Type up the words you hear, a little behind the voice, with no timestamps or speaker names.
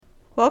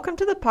Welcome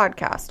to the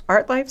podcast,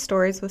 Art Life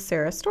Stories with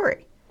Sarah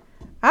Story.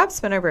 I've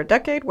spent over a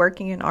decade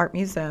working in art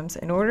museums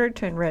in order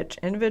to enrich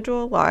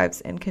individual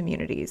lives and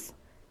communities.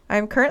 I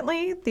am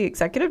currently the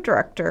executive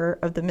director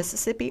of the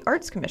Mississippi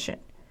Arts Commission,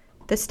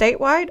 the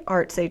statewide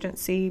arts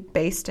agency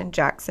based in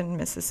Jackson,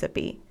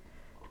 Mississippi.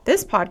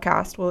 This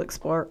podcast will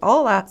explore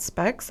all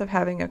aspects of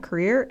having a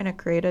career in a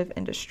creative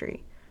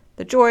industry,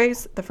 the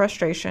joys, the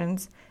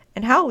frustrations,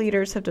 and how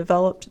leaders have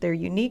developed their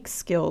unique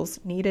skills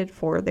needed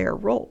for their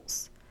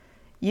roles.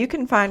 You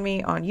can find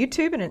me on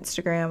YouTube and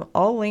Instagram,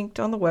 all linked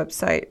on the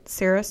website,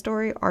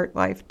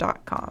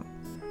 sarahstoryartlife.com.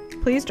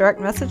 Please direct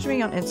message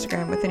me on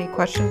Instagram with any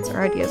questions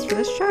or ideas for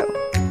this show.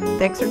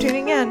 Thanks for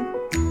tuning in.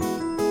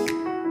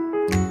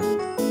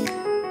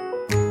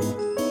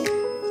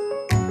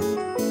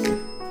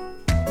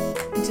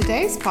 In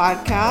today's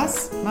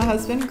podcast, my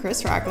husband,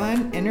 Chris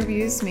Ragland,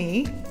 interviews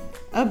me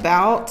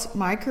about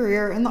my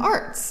career in the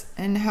arts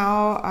and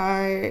how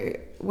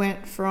I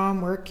went from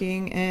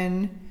working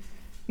in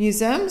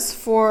museums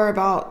for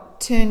about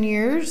 10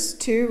 years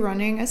to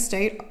running a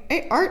state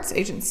arts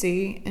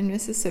agency in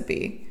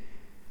Mississippi.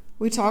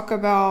 We talk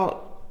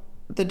about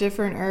the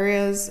different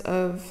areas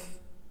of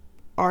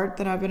art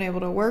that I've been able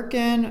to work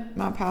in,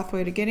 my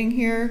pathway to getting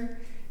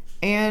here,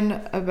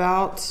 and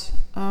about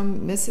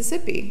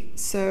Mississippi.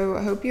 So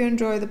I hope you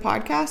enjoy the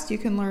podcast. You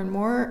can learn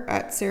more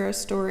at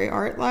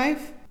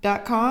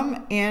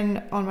sarahstoryartlife.com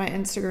and on my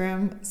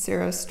Instagram,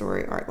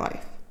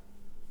 sarahstoryartlife.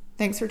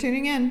 Thanks for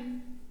tuning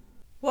in.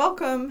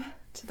 Welcome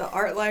to the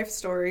Art Life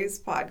Stories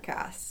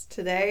podcast.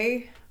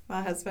 Today,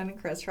 my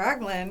husband, Chris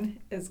Ragland,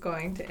 is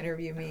going to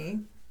interview me.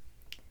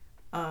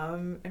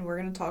 And we're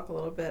going to talk a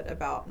little bit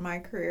about my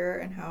career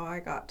and how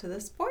I got to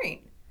this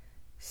point.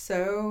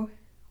 So,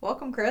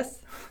 welcome, Chris.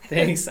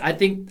 Thanks. I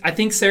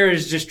think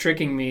Sarah's just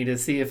tricking me to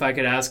see if I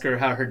could ask her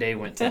how her day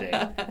went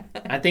today.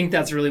 I think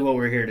that's really what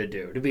we're here to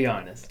do, to be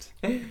honest.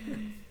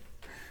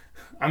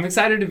 I'm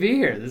excited to be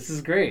here. This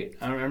is great.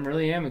 I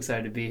really am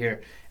excited to be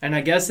here. And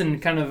I guess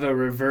in kind of a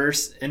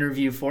reverse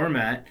interview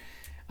format,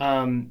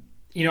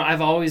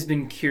 I've always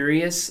been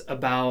curious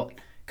about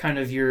kind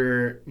of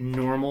your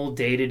normal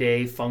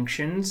day-to-day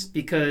functions,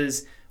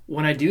 because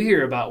when I do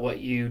hear about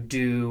what you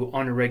do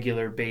on a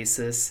regular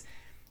basis,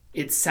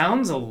 it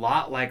sounds a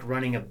lot like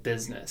running a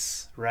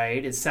business,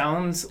 right? It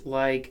sounds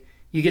like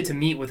you get to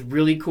meet with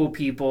really cool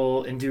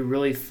people and do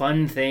really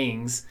fun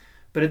things.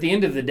 But at the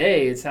end of the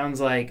day, it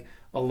sounds like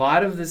a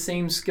lot of the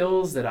same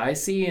skills that I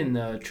see in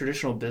the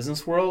traditional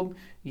business world,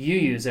 you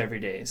use every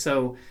day.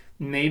 So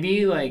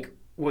maybe like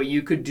what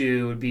you could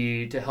do would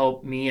be to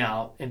help me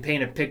out and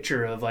paint a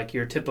picture of like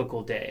your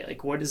typical day.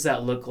 Like what does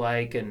that look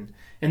like? And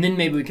then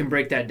maybe we can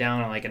break that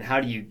down on and how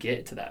do you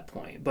get to that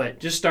point? But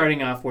just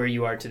starting off where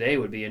you are today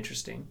would be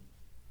interesting.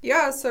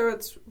 Yeah, so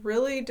it's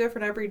really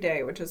different every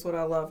day, which is what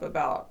I love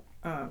about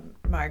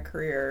my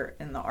career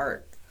in the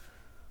art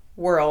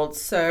world.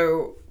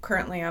 So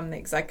currently I'm the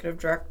executive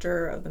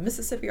director of the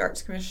Mississippi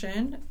Arts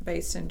Commission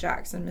based in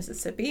Jackson,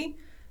 Mississippi.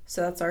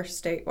 So that's our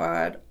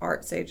statewide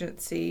arts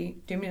agency.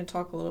 Do you want me to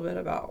talk a little bit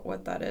about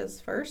what that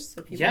is first,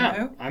 so people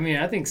know?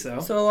 I think so.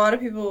 So a lot of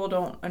people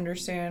don't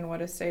understand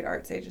what a state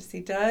arts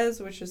agency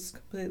does, which is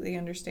completely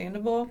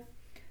understandable.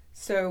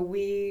 So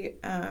we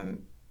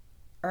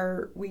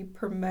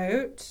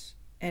promote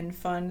and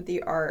fund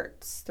the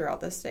arts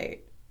throughout the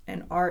state.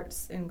 And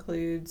arts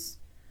includes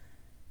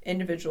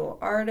individual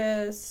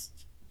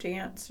artists,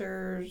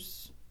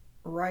 dancers,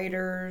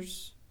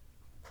 writers,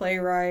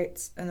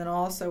 playwrights, and then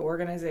also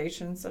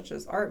organizations such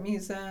as art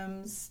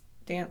museums,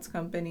 dance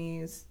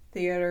companies,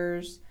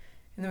 theaters,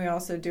 and then we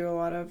also do a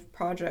lot of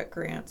project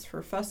grants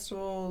for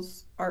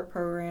festivals, art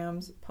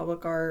programs,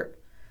 public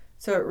art.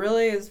 So it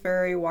really is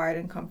very wide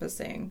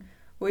encompassing.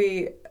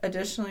 We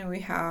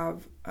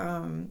have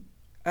an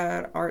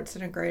arts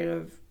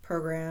integrative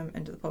program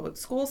into the public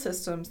school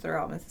systems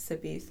throughout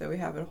Mississippi. So we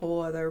have a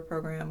whole other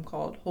program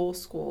called Whole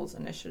Schools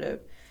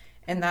Initiative,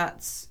 and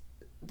that's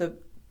the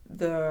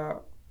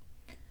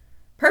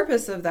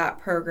purpose of that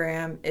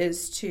program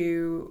is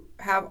to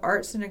have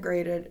arts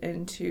integrated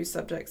into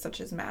subjects such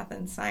as math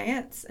and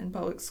science in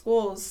public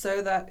schools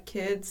so that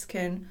kids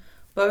can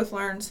both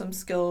learn some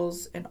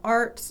skills in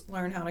arts,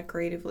 learn how to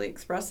creatively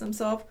express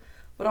themselves,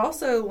 but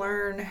also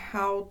learn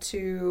how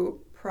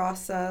to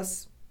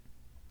process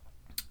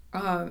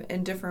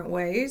in different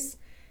ways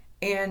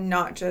and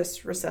not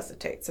just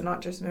resuscitate. So not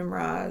just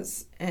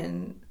memorize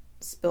and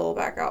spill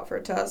back out for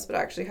a test, but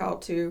actually how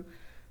to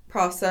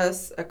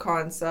process a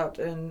concept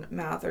in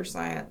math or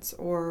science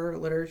or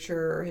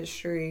literature or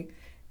history,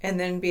 and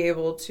then be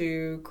able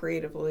to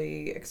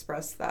creatively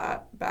express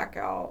that back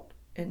out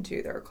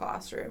into their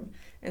classroom.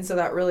 And so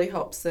that really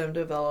helps them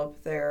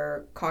develop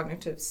their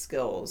cognitive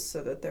skills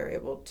so that they're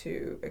able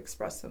to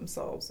express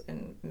themselves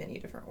in many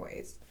different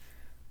ways,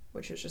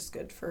 which is just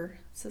good for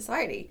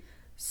society.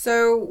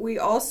 So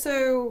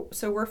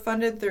we're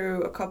funded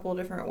through a couple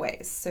different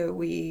ways. So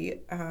we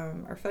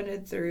are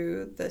funded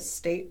through the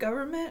state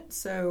government.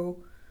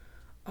 So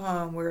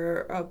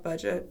we're a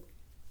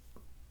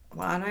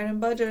line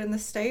item budget in the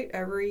state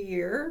every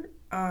year.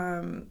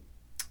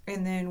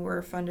 And then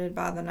we're funded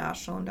by the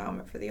National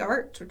Endowment for the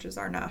Arts, which is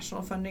our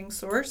national funding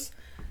source.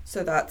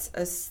 So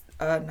that's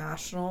a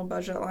national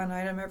budget line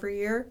item every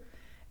year.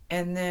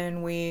 And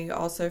then we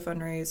also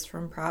fundraise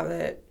from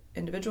private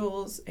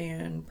individuals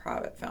and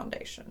private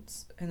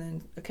foundations. And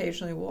then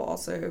occasionally we'll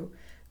also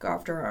go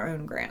after our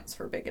own grants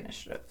for big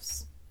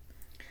initiatives.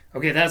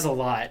 Okay, that's a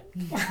lot.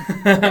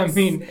 I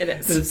mean, it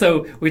is.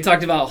 So we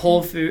talked about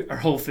Whole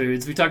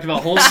Foods. We talked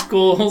about Whole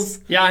Schools.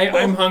 Yeah,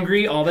 I'm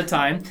hungry all the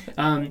time.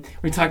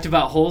 We talked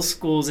about Whole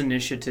Schools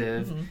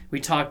Initiative. Mm-hmm. We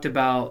talked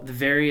about the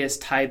various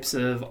types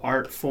of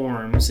art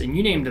forms, and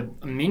you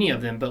named many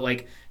of them. But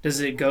like,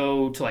 does it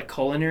go to like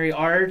culinary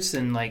arts,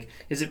 and like,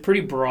 is it pretty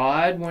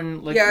broad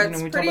when like? Yeah, when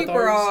it's we pretty talk about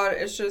broad.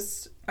 It's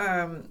just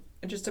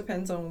it just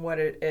depends on what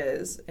it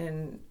is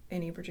in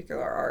any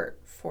particular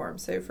art form.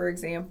 So, for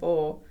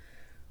example,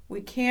 we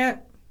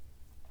can't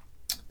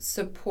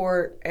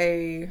support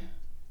the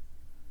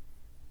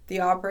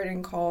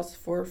operating costs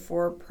for a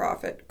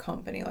for-profit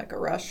company like a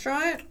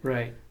restaurant.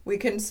 Right. We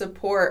can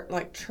support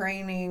like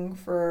training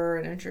for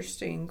an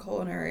interesting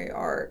culinary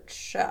art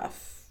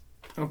chef.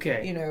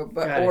 Okay. You know,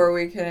 but or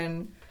we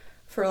can,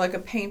 for like a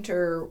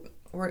painter,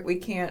 we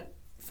can't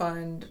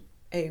fund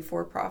a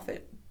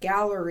for-profit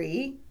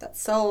gallery that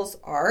sells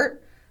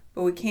art.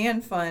 But we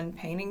can fund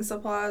painting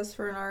supplies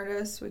for an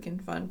artist. We can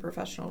fund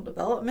professional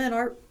development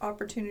art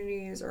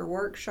opportunities or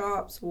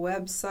workshops,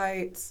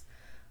 websites,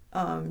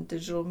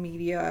 digital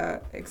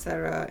media,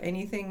 etc.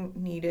 Anything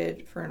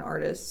needed for an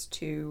artist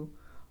to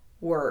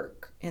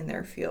work in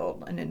their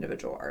field, an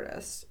individual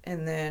artist.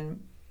 And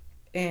then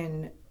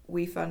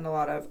we fund a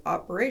lot of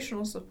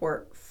operational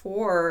support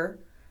for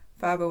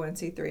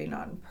 501c3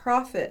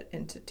 nonprofit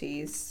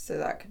entities. So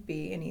that could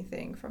be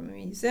anything from a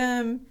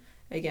museum,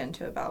 again,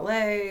 to a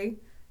ballet,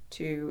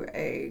 to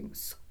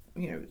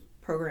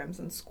programs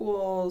in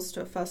schools,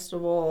 to a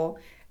festival.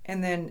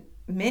 And then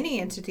many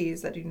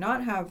entities that do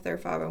not have their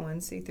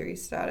 501c3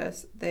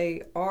 status,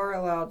 they are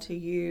allowed to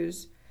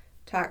use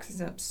tax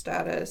exempt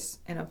status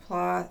and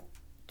apply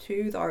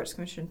to the Arts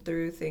Commission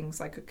through things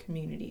like a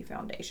community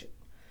foundation.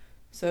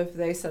 So if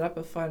they set up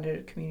a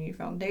funded community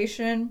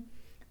foundation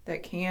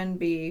that can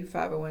be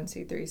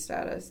 501c3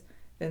 status,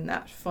 then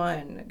that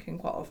fund can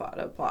qualify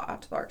to apply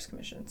to the Arts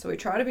Commission. So we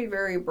try to be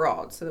very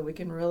broad so that we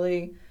can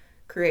really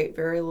create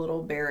very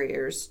little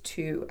barriers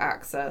to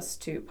access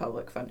to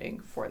public funding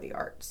for the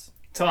arts.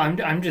 So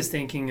I'm just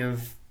thinking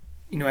of,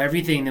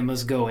 everything that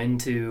must go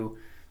into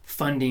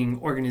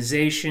funding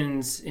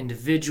organizations,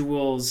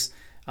 individuals,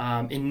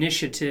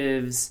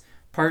 initiatives,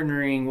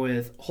 partnering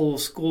with whole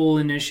school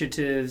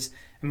initiatives.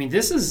 I mean,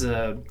 this is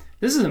a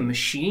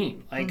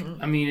machine. Like,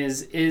 mm-hmm. I mean,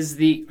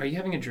 are you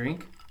having a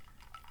drink?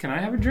 Can I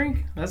have a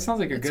drink? That sounds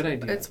like a good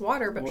idea. It's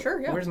water, but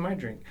sure, yeah. Where's my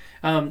drink?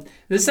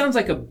 This sounds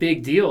like a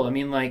big deal. I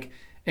mean, like,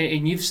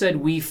 and you've said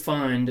we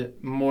fund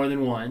more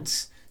than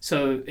once.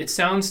 So it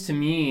sounds to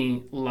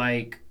me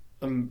like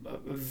a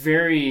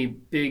very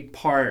big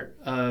part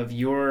of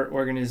your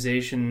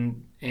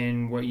organization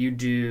and what you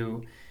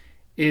do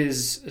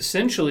is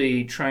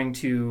essentially trying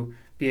to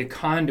be a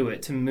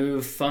conduit to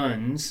move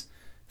funds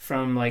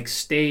from like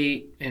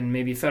state and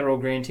maybe federal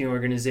granting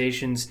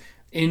organizations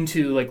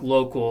into like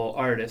local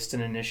artists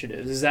and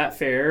initiatives. Is that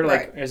fair?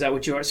 Right. Like, is that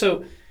what you are?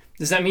 So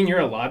does that mean you're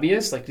a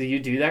lobbyist? Like, do you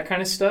do that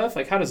kind of stuff?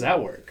 Like, how does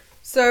that work?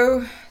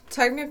 So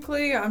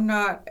technically, I'm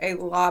not a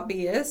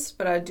lobbyist,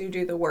 but I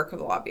do the work of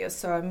a lobbyist.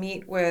 So I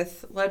meet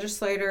with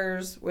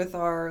legislators, with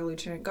our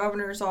lieutenant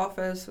governor's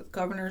office, with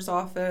governor's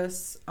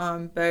office,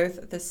 both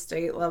at the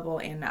state level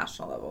and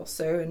national level.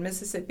 So in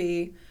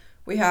Mississippi,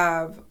 we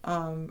have,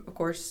 of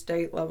course,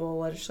 state level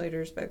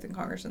legislators, both in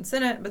Congress and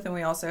Senate, but then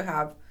we also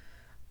have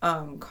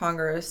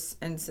Congress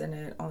and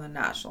Senate on the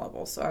national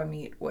level. So I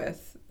meet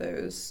with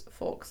those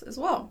folks as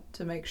well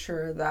to make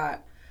sure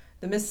that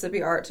the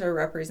Mississippi arts are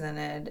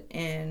represented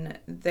in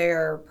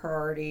their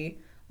priority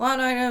line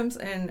items,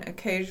 and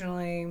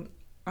occasionally,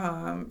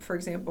 for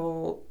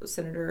example,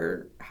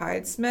 Senator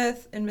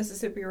Hyde-Smith in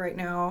Mississippi right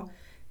now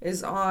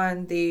is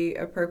on the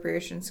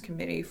Appropriations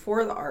Committee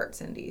for the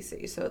arts in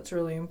D.C., so it's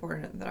really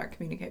important that I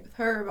communicate with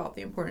her about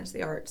the importance of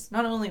the arts,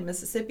 not only in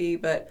Mississippi,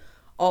 but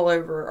all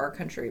over our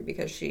country,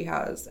 because she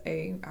has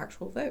a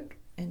actual vote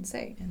and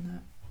say in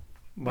that.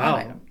 Wow.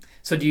 Item.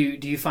 So do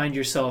you find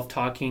yourself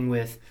talking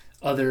with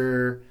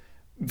other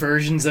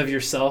versions of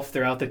yourself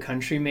throughout the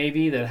country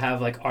maybe that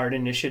have like art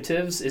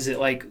initiatives? Is it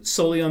like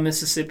solely on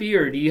Mississippi,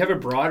 or do you have a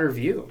broader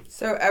view?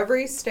 So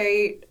every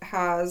state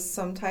has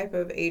some type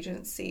of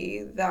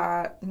agency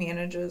that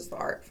manages the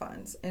art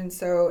funds, and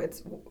so it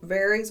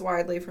varies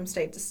widely from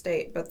state to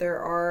state, but there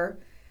are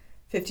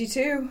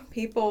 52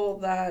 people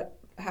that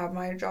have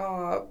my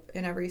job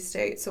in every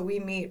state. So we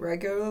meet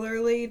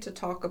regularly to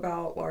talk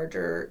about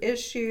larger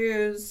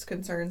issues,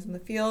 concerns in the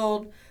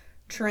field,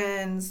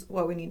 trends,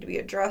 what we need to be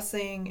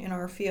addressing in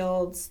our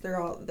fields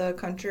throughout the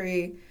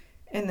country.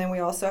 And then we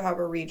also have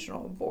a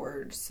regional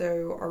board.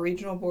 So our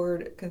regional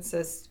board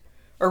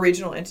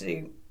regional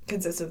entity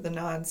consists of the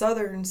 9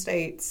 southern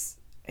states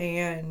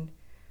and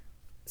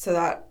so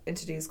that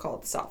entity is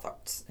called South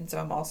Arts. And so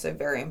I'm also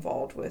very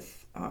involved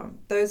with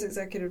those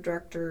executive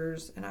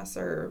directors, and I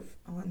serve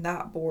on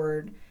that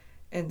board.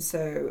 And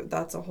so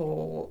that's a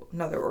whole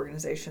another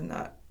organization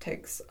that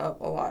takes up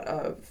a lot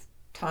of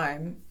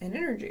time and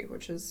energy,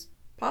 which is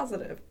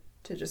positive,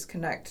 to just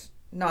connect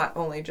not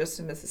only just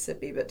to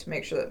Mississippi, but to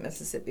make sure that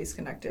Mississippi is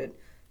connected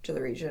to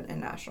the region and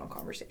national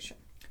conversation.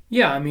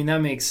 Yeah, I mean, that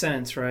makes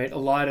sense, right? A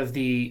lot of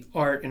the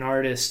art and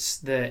artists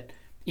that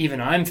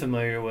even I'm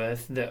familiar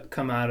with that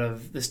come out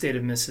of the state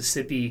of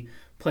Mississippi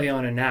play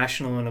on a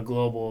national and a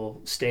global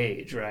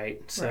stage,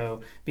 right? So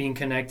being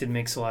connected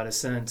makes a lot of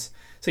sense.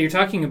 So you're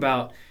talking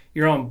about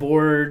you're on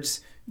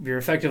boards, you're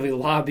effectively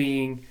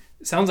lobbying.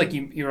 It sounds like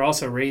you're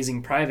also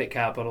raising private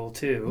capital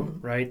too,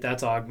 right?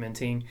 That's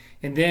augmenting.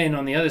 And then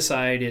on the other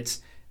side,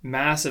 it's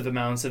massive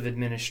amounts of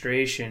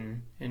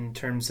administration in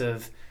terms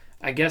of,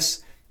 I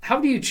guess,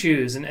 how do you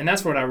choose? And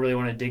that's what I really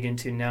want to dig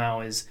into now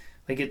is,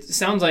 like, it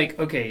sounds like,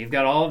 okay, you've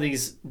got all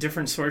these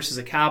different sources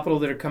of capital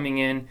that are coming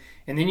in,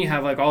 and then you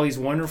have like all these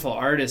wonderful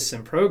artists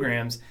and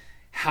programs.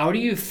 How do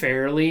you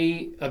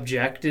fairly,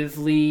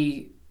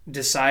 objectively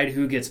decide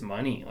who gets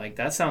money? Like,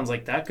 that sounds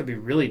like that could be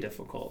really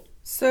difficult.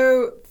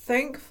 So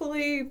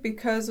thankfully,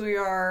 because we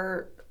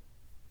are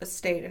a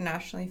state and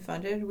nationally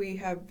funded, we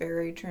have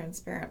very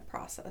transparent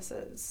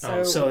processes.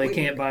 So they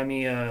can't buy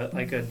me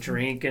a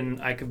drink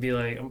and I could be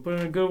like, I'm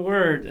putting a good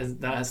word.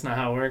 That's not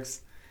how it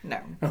works. No.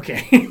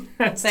 Okay.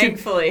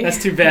 Thankfully.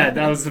 That's too bad.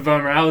 That was the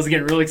bummer. I was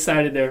getting really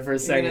excited there for a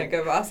second. You're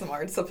going to go buy some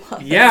art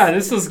supplies. Yeah,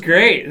 this was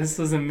great. This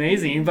was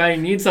amazing. Anybody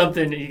need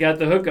something, you got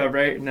the hookup,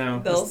 right? No.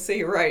 They'll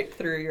see right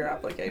through your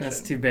application.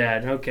 That's too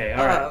bad. Okay,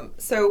 all right.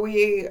 So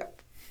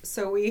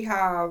we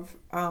have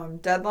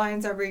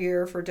deadlines every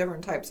year for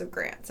different types of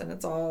grants, and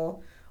it's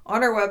all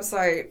on our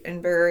website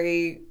and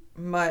very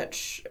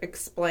much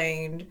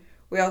explained.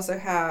 We also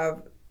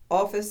have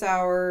office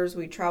hours.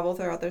 We travel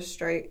throughout the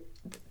state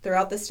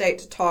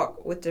to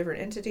talk with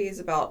different entities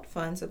about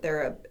funds that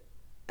they're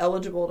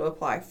eligible to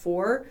apply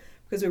for,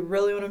 because we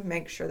really want to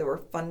make sure that we're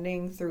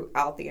funding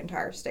throughout the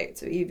entire state.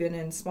 So even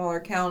in smaller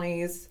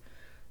counties,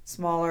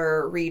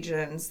 smaller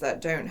regions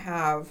that don't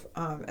have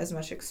as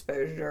much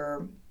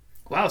exposure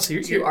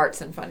to arts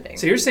and funding.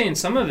 So you're saying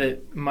some of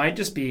it might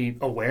just be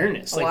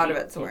awareness. A lot of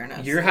it's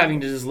awareness. You're having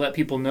to just let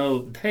people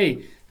know,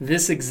 hey,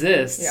 this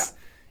exists. Yeah.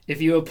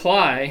 If you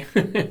apply,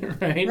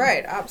 right?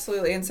 Right,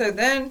 absolutely. And so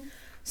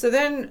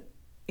then,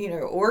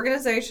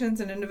 organizations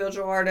and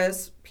individual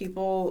artists,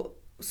 people,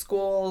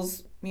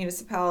 schools,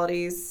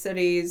 municipalities,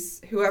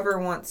 cities, whoever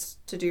wants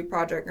to do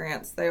project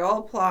grants, they all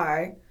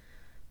apply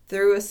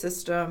through a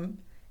system.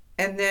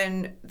 And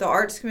then the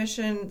Arts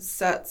Commission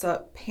sets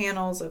up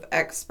panels of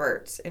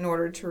experts in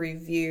order to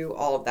review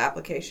all of the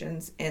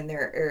applications in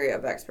their area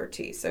of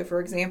expertise. So, for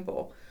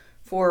example,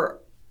 for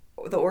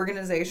the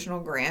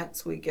organizational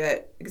grants, we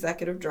get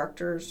executive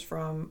directors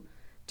from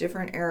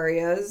different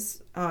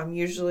areas,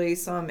 usually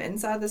some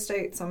inside the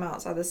state, some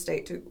outside the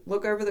state, to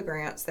look over the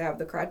grants. They have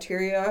the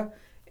criteria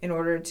in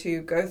order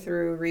to go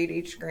through, read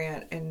each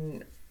grant,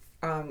 and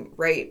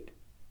rate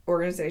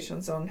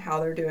organizations on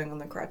how they're doing on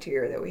the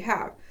criteria that we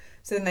have.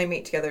 So then they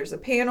meet together as a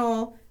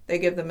panel, they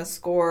give them a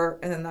score,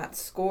 and then that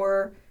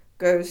score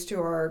goes to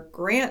our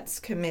grants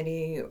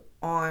committee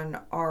on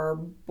our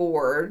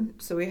board.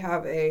 So we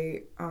have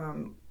a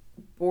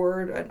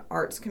board, an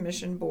Arts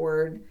Commission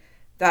board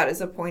that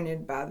is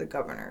appointed by the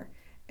governor.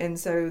 And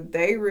so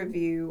they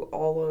review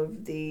all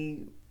of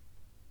the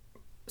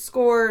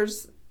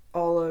scores,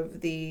 all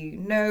of the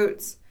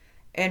notes,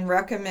 and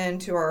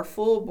recommend to our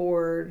full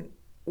board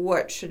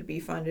what should be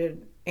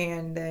funded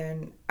and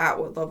then at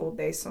what level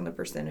based on the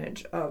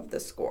percentage of the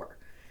score.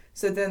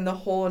 So then the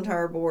whole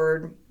entire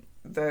board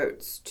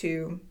votes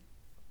to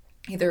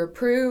either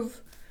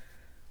approve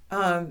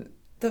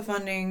the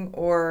funding,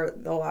 or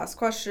they'll ask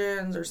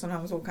questions, or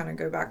sometimes we'll kind of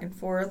go back and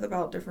forth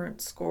about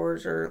different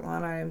scores or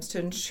line items to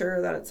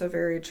ensure that it's a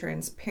very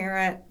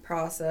transparent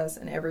process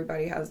and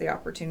everybody has the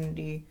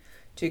opportunity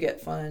to get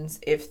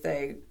funds if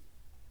they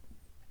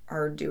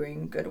are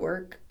doing good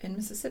work in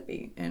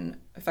Mississippi and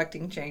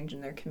affecting change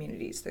in their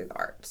communities through the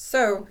arts.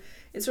 So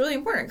it's really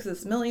important because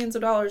it's millions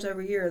of dollars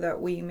every year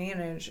that we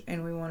manage,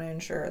 and we want to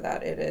ensure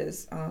that it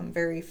is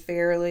very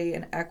fairly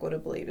and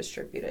equitably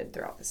distributed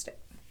throughout the state.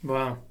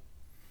 Wow.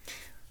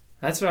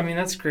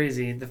 That's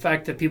crazy. The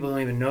fact that people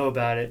don't even know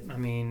about it,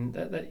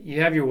 that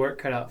you have your work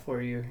cut out for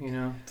you,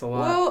 it's a lot.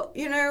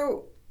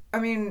 Well,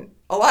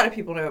 a lot of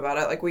people know about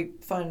it. Like, we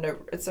fund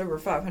it's over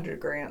 500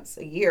 grants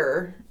a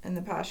year in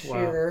the past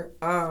year.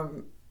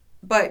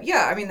 But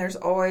yeah, there's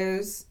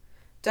always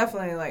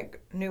definitely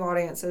like new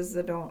audiences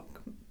that don't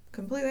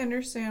completely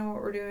understand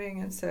what we're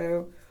doing. And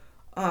so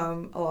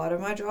a lot of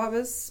my job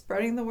is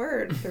spreading the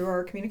word through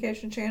our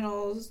communication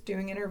channels,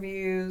 doing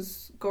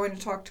interviews, going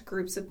to talk to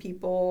groups of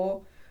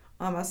people.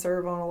 I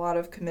serve on a lot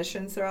of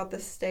commissions throughout the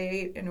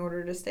state in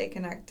order to stay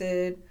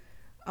connected.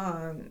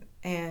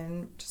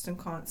 And just am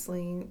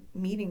constantly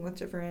meeting with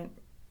different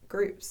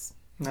groups.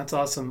 That's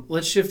awesome.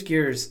 Let's shift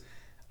gears.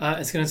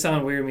 It's going to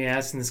sound weird me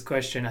asking this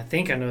question. I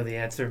think I know the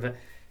answer, but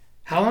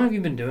how long have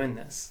you been doing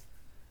this?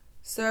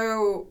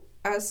 So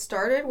I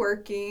started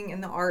working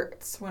in the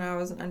arts when I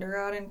was an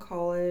undergrad in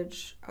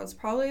college. I was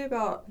probably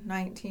about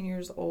 19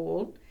 years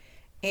old,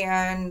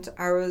 and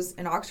I was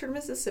in Oxford,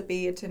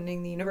 Mississippi,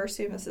 attending the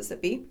University of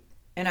Mississippi,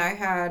 and I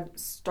had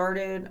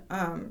started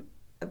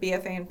a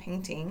BFA in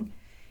painting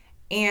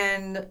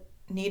and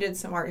needed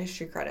some art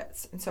history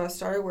credits. And so I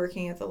started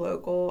working at the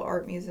local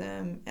art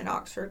museum in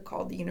Oxford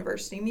called the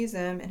University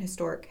Museum and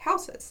Historic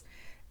Houses.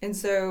 And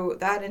so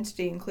that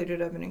entity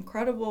included of an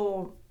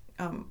incredible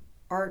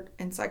art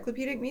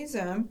encyclopedic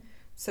museum,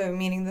 so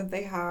meaning that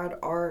they had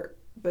art,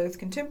 both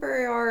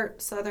contemporary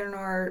art, Southern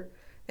art.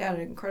 They had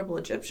an incredible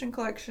Egyptian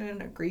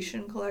collection, a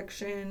Grecian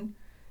collection,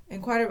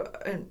 and quite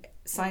a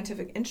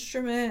scientific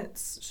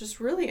instruments. Just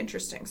really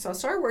interesting. So I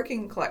started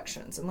working in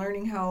collections and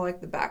learning how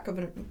like the back of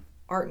an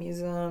art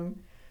museum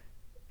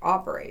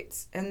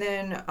operates. And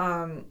then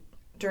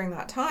during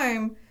that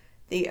time,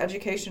 the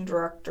education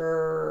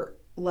director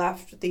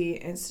left the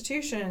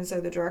institution, and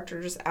so the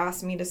director just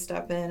asked me to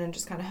step in and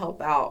just kind of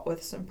help out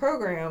with some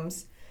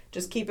programs,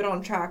 just keep it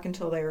on track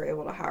until they were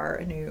able to hire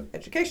a new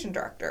education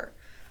director.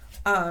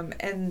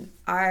 And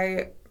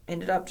I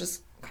ended up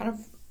just kind of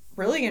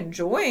really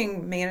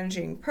enjoying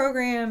managing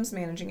programs,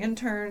 managing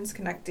interns,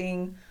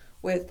 connecting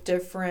with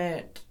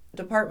different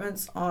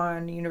departments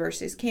on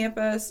university's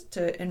campus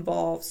to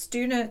involve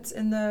students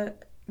in the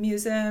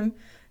museum,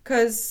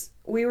 because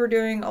we were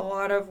doing a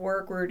lot of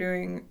work. We were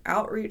doing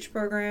outreach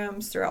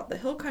programs throughout the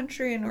Hill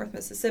Country in North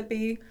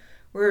Mississippi.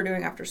 We were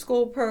doing after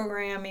school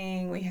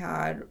programming. We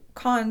had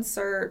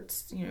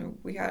concerts,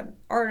 we had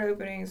art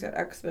openings, we had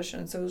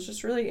exhibitions. So it was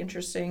just really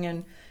interesting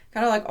and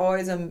kind of like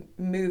always a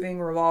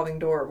moving, revolving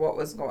door of what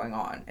was going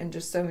on. And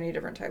just so many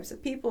different types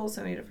of people,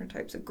 so many different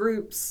types of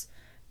groups,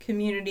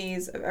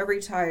 communities of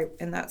every type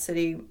in that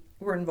city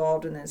were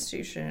involved in the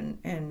institution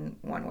in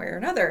one way or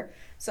another.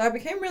 So I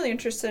became really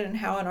interested in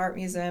how an art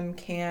museum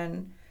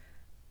can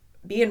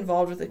be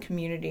involved with the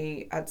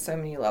community at so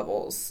many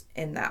levels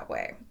in that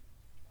way.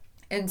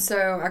 And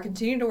so I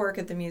continued to work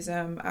at the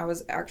museum. I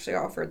was actually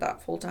offered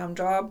that full-time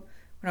job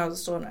when I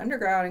was still an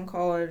undergrad in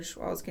college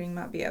while I was getting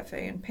my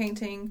BFA in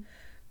painting.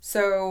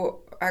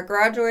 So I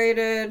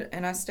graduated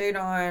and I stayed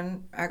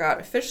on. I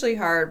got officially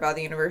hired by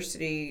the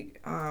university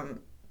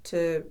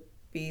to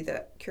be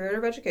the curator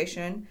of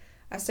education.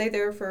 I stayed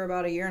there for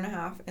about 1.5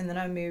 years, and then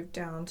I moved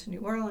down to New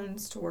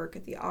Orleans to work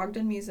at the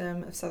Ogden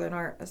Museum of Southern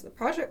Art as the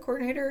project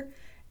coordinator,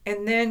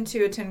 and then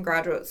to attend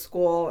graduate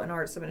school in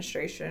arts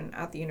administration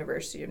at the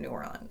University of New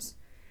Orleans.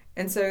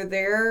 And so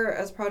there,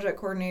 as project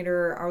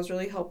coordinator, I was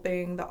really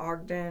helping the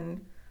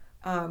Ogden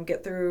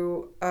get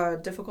through a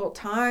difficult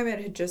time. It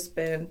had just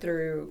been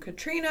through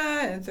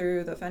Katrina and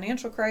through the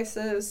financial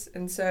crisis,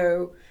 and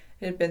so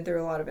it had been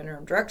through a lot of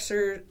interim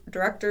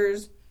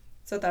directors.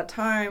 So at that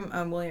time,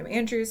 William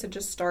Andrews had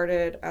just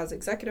started as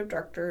executive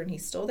director, and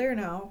he's still there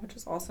now, which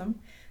is awesome.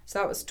 So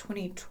that was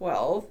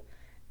 2012.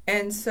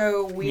 And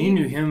so You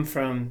knew him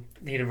from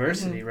the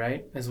university,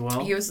 right, as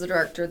well? He was the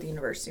director of the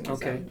University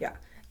Museum, okay. Yeah.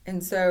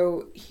 And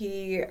so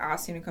he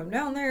asked me to come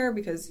down there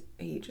because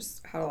he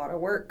just had a lot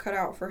of work cut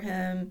out for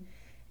him.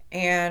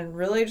 And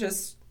really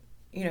just,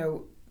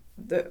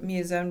 the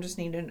museum just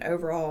needed an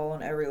overhaul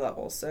on every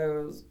level.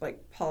 So it was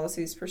like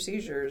policies,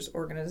 procedures,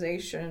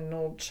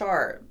 organizational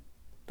chart,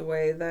 the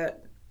way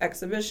that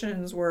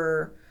exhibitions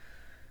were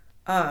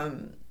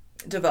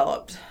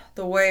developed,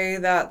 the way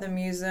that the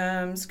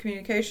museum's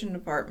communication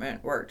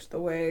department worked,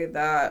 the way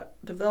that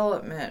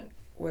development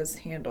was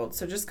handled.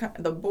 So just kind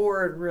of the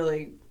board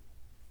really,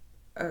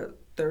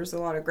 there's a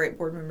lot of great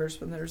board members,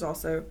 but there's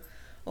also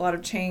a lot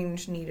of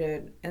change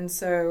needed. And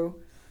so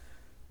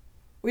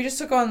we just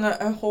took on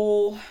a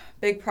whole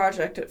big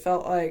project. It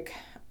felt like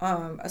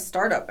a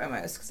startup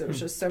almost, because it was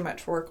just so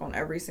much work on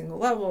every single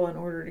level in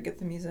order to get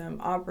the museum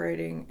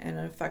operating in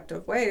an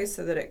effective way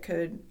so that it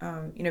could,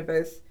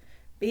 both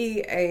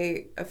be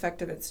a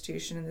effective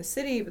institution in the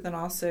city, but then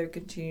also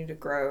continue to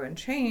grow and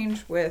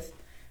change with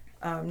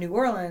New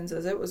Orleans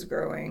as it was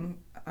growing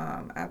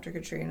after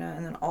Katrina.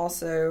 And then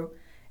also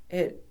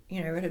it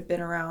had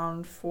been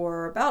around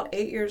for about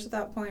 8 years at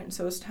that point. And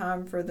so it was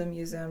time for the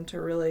museum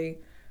to really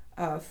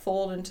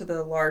fold into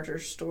the larger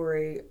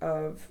story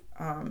of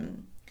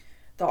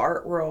the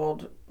art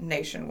world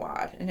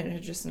nationwide, and it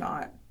had just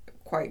not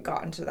quite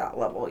gotten to that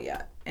level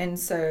yet. And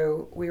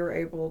so we were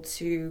able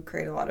to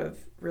create a lot of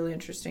really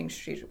interesting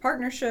strategic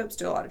partnerships,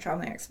 do a lot of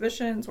traveling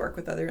exhibitions, work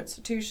with other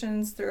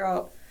institutions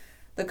throughout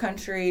the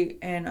country,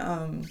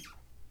 and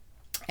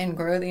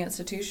grow the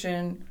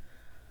institution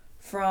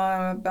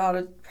from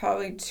about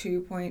probably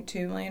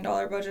 $2.2 million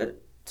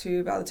budget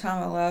to, by the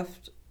time I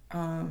left,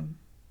 I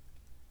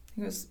think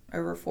it was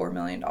over $4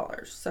 million.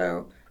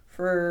 So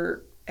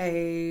for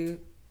a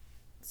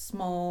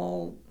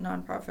small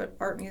nonprofit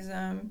art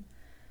museum,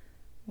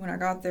 when I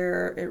got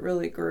there, it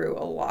really grew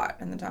a lot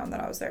in the time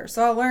that I was there.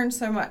 So I learned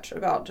so much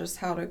about just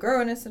how to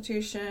grow an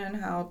institution,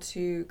 how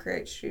to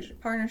create strategic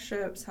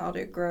partnerships, how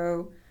to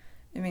grow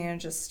and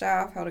manage a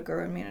staff, how to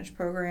grow and manage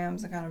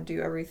programs, and kind of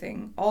do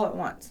everything all at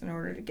once in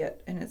order to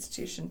get an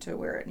institution to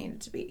where it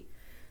needed to be.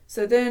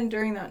 So then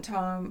during that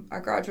time, I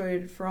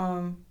graduated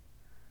from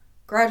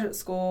graduate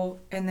school,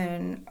 and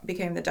then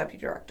became the deputy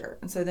director.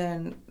 And so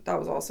then that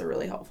was also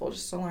really helpful,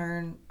 just to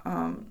learn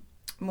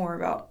more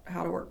about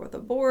how to work with a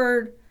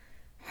board,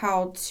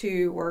 how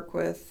to work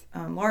with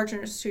large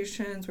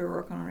institutions. We were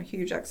working on a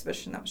huge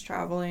exhibition that was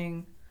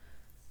traveling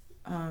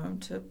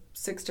to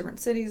 6 different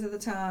cities at the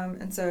time.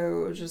 And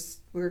so it was just,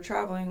 we were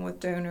traveling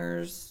with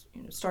donors,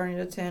 starting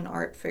to attend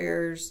art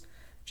fairs,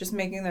 just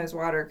making those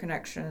wider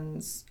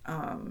connections.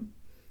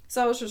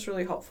 So it was just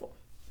really helpful.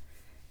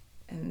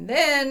 And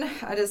then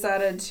I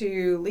decided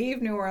to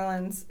leave New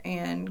Orleans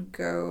and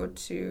go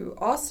to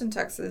Austin,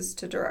 Texas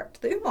to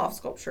direct the Umlauf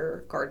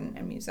Sculpture Garden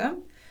and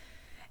Museum.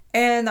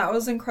 And that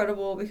was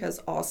incredible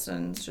because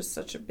Austin's just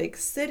such a big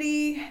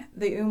city.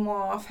 The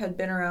Umlauf had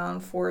been around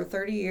for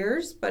 30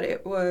 years, but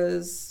it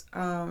was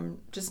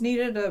just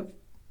needed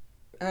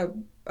a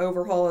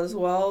overhaul as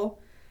well.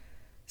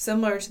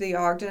 Similar to the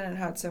Ogden, it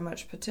had so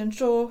much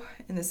potential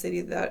in the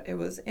city that it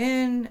was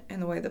in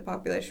and the way the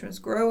population was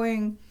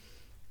growing.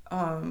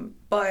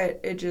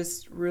 But it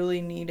just really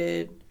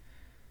needed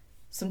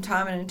some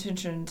time and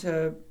attention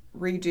to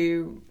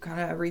redo kind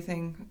of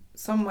everything,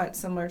 somewhat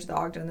similar to the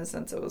Ogden in the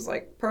sense it was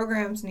like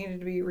programs needed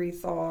to be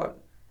rethought,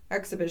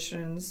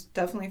 exhibitions,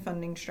 definitely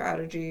funding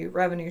strategy,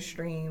 revenue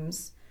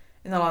streams,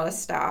 and a lot of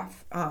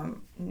staff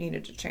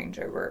needed to change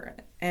over.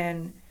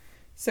 And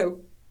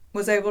so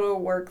was able to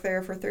work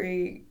there for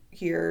 3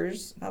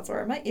 years. That's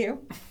where I met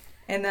you.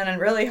 And then it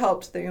really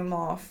helped the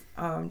Umlauf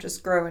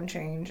just grow and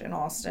change in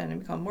Austin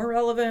and become more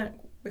relevant,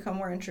 become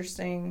more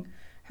interesting,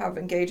 have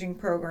engaging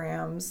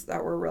programs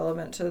that were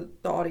relevant to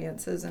the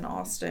audiences in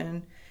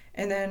Austin.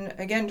 And then,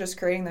 again, just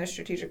creating those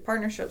strategic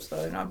partnerships with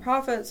other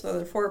nonprofits, with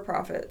other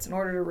for-profits in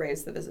order to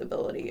raise the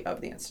visibility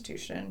of the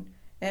institution.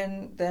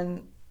 And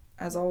then,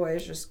 as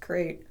always, just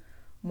create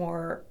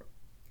more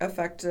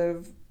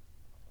effective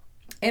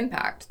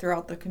impact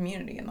throughout the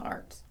community in the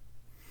arts.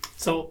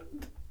 So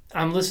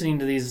I'm listening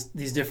to these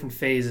different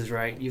phases,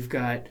 right? You've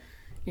got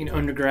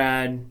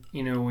undergrad,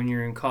 when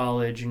you're in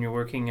college and you're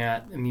working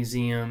at a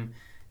museum.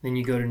 Then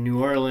you go to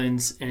New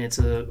Orleans, and it's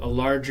a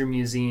larger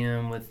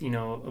museum with,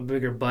 a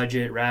bigger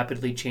budget,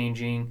 rapidly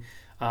changing.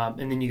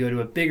 And then you go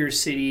to a bigger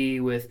city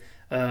with,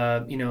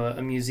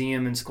 a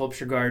museum and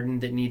sculpture garden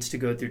that needs to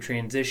go through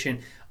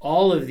transition.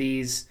 All of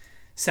these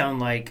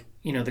sound like,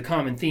 the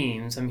common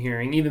themes I'm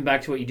hearing, even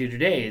back to what you do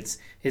today.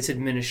 It's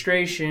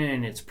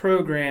administration, it's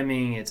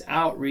programming, it's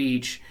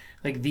outreach.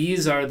 Like,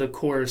 these are the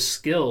core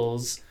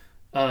skills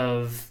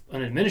of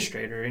an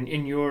administrator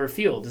in your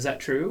field. Is that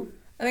true?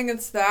 I think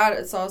it's that.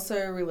 It's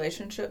also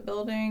relationship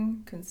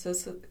building,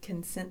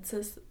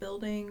 consensus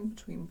building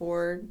between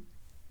board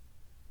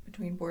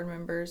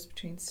members,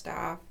 between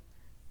staff,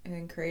 and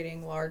then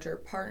creating larger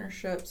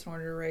partnerships in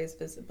order to raise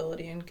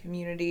visibility in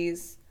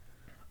communities.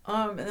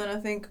 And then I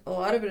think a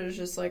lot of it is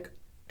just like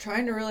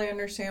trying to really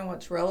understand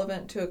what's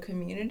relevant to a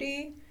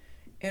community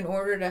in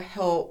order to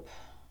help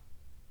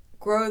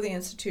grow the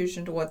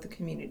institution to what the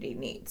community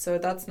needs. So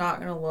that's not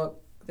going to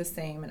look the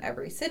same in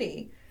every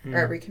city or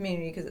every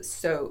community because it's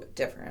so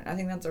different. I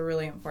think that's a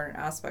really important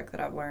aspect that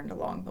I've learned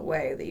along the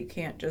way, that you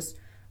can't just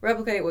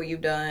replicate what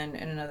you've done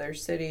in another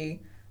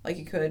city like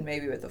you could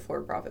maybe with a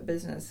for-profit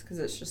business, because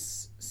it's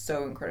just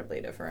so incredibly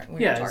different when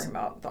you're talking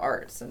about the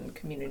arts and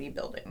community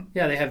building.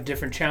 Yeah, they have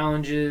different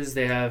challenges,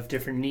 they have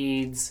different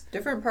needs,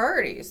 different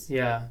priorities.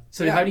 Yeah.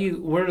 So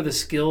what are the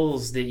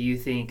skills that you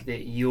think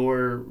that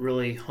you're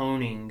really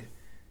honing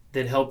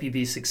that help you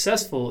be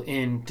successful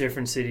in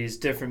different cities,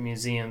 different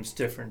museums,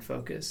 different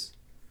focus?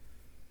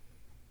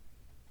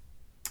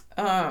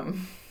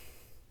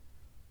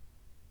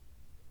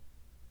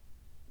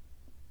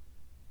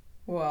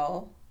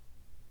 Well,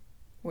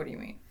 what do you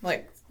mean?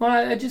 Well,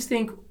 I just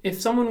think if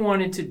someone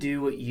wanted to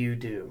do what you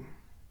do,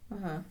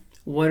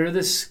 what are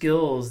the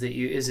skills that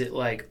is it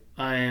like,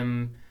 I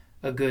am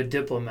a good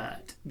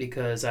diplomat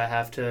because I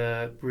have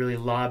to really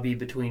lobby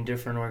between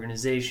different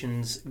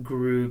organizations,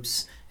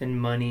 groups,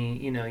 and money,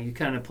 you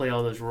kind of play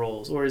all those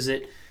roles? Or is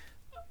it,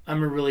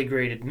 I'm a really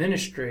great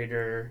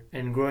administrator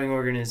and growing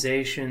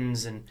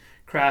organizations and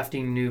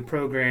crafting new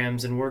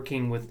programs and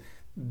working with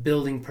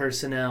building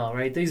personnel,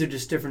 right? These are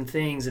just different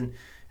things. And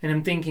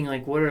I'm thinking,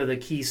 what are the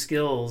key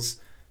skills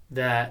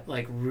that,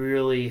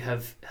 really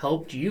have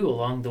helped you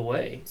along the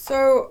way?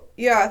 So,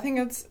 yeah, I think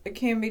it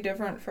can be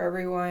different for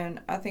everyone.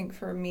 I think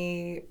for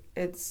me,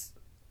 it's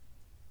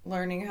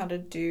learning how to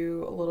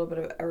do a little bit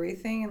of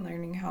everything and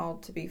learning how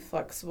to be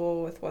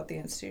flexible with what the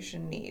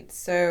institution needs.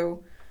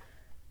 So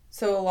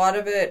a lot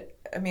of it,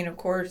 of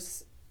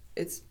course,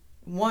 it's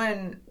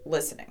listening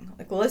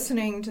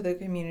to the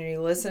community,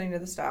 listening to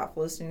the staff,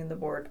 listening to the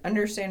board,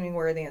 understanding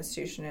where the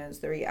institution is,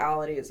 the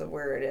realities of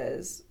where it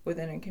is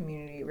within a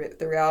community,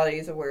 the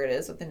realities of where it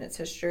is within its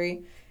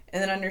history,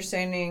 and then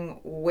understanding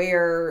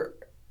where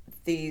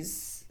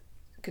these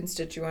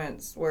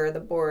constituents, where the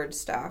board,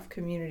 staff,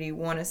 community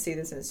want to see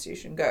this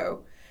institution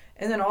go.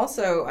 And then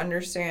also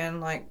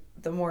understand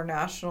the more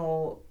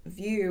national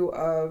view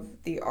of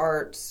the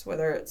arts,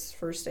 whether it's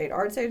for state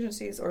arts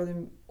agencies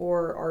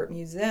or art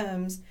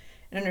museums,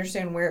 and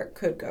understand where it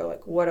could go.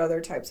 Like, what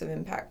other types of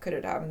impact could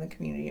it have in the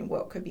community, and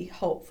what could be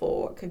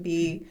helpful, what could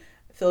be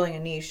filling a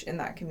niche in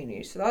that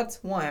community. So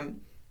that's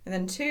one. And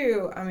then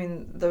two, I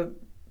mean, the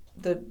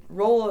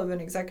role of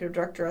an executive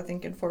director, I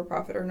think, in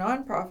for-profit or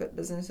nonprofit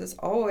business is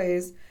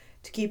always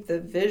to keep the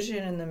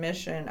vision and the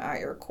mission at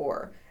your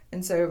core.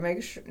 And so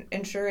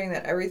ensuring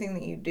that everything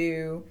that you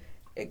do,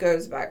 it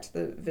goes back to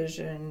the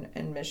vision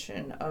and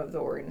mission of the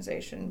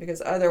organization,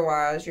 because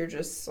otherwise you're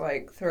just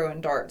like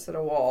throwing darts at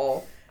a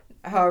wall.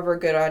 However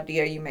good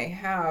idea you may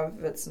have,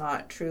 if it's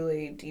not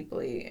truly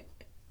deeply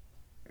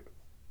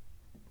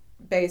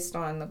based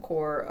on the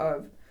core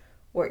of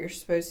what you're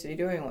supposed to be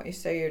doing, what you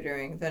say you're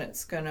doing, then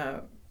it's going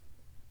to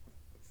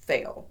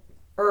fail.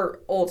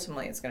 Or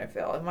ultimately it's going to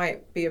fail. It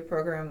might be a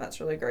program that's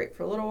really great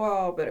for a little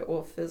while, but it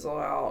will fizzle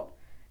out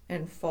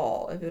and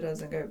fall if it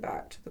doesn't go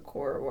back to the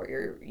core of what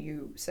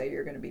you say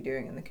you're going to be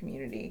doing in the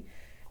community.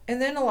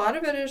 And then a lot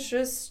of it is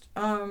just,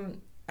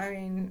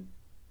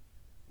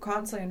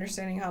 constantly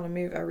understanding how to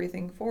move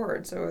everything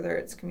forward. So whether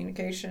it's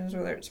communications,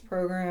 whether it's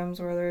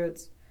programs, whether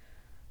it's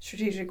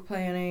strategic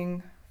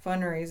planning,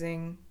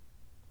 fundraising,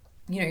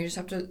 you just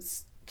have to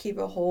keep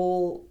a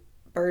whole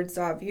bird's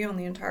eye view on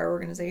the entire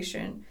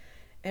organization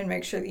and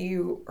make sure that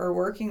you are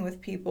working with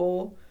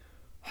people,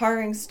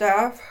 hiring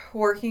staff,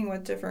 working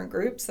with different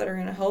groups that are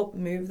going to help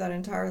move that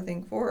entire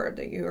thing forward,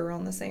 that you are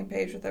on the same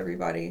page with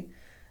everybody.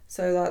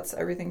 So that's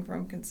everything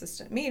from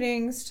consistent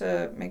meetings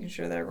to making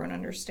sure that everyone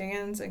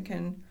understands and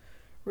can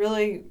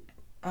really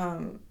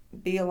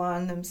be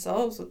aligned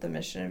themselves with the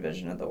mission and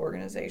vision of the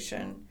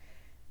organization.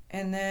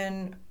 And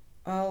then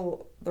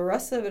the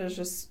rest of it is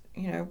just,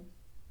 I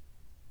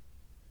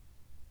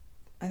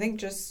think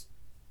just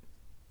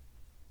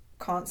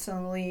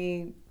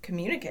constantly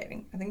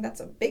communicating. I think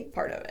that's a big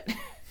part of it.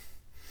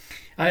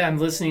 I'm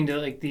listening to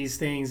like these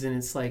things, and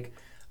it's like,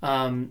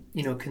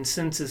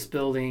 consensus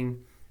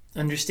building,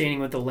 understanding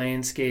what the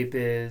landscape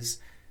is,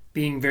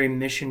 being very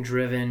mission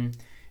driven.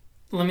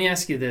 Let me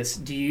ask you this.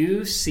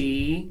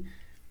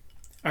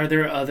 Are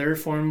there other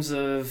forms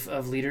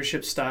of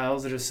leadership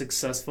styles that are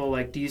successful?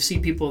 Like, do you see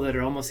people that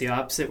are almost the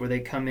opposite, where they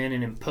come in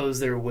and impose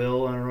their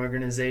will on an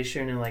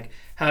organization, and like,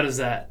 how does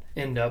that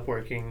end up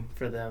working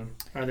for them?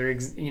 Are there,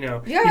 you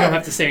don't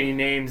have to say any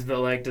names, but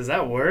like, does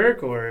that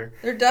work? Or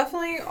there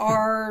definitely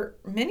are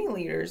many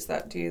leaders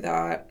that do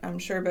that. I'm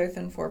sure both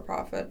in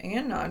for-profit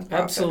and nonprofit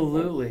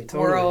absolutely,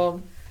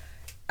 world.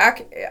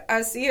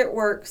 I see it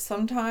work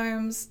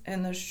sometimes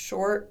in the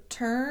short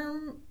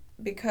term,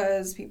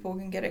 because people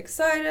can get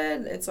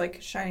excited. It's like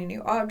a shiny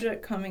new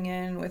object coming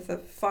in with a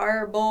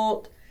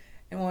firebolt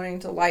and wanting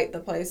to light the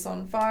place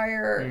on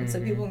fire. Mm-hmm. And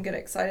so people can get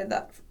excited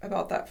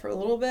about that for a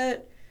little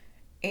bit.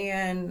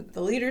 And the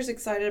leader's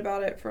excited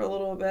about it for a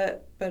little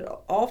bit.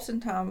 But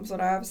oftentimes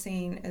what I've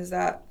seen is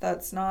that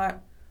that's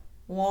not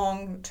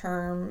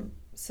long-term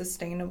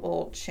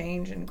sustainable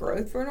change and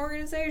growth for an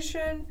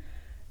organization.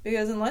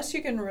 Because unless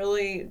you can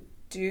really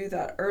do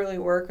that early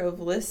work of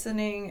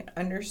listening,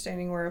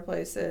 understanding where a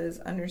place is,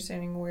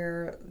 understanding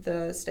where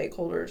the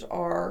stakeholders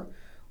are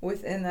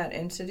within that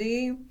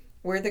entity,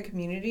 where the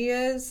community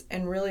is,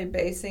 and really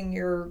basing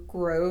your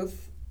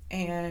growth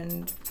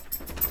and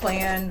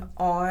plan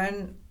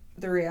on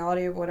the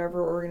reality of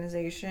whatever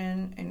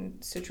organization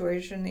and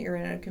situation that you're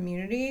in a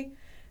community,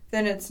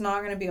 then it's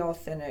not going to be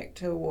authentic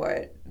to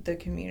what the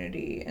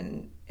community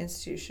and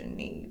institution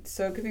needs.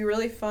 So it could be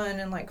really fun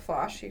and like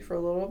flashy for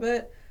a little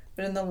bit,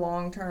 but in the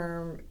long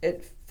term,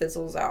 it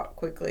fizzles out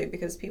quickly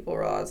because people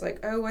realize, like,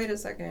 oh, wait a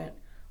second,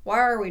 why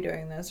are we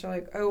doing this? Or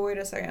like, oh, wait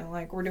a second,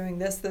 like, we're doing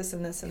this, this,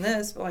 and this, and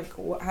this, but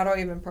like, how do I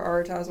even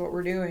prioritize what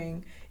we're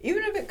doing?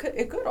 Even if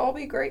it could all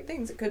be great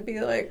things. It could be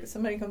like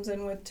somebody comes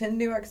in with 10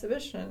 new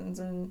exhibitions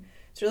and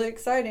it's really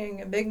exciting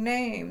and big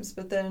names,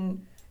 but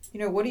then,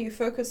 what do you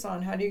focus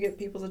on? How do you get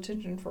people's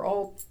attention for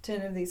all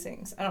 10 of these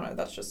things? I don't know,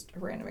 that's just a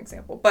random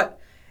example, but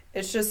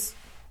it's just,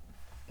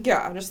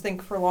 yeah, I just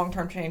think for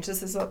long-term change,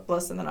 this is a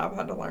lesson that I've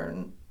had to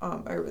learn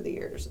over the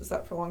years, is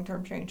that for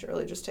long-term change, it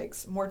really just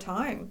takes more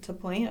time to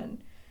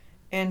plan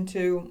and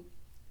to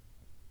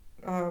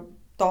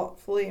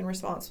thoughtfully and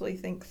responsibly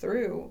think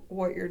through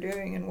what you're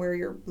doing and where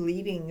you're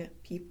leading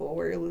people,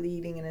 where you're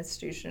leading an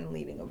institution,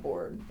 leading a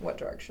board, what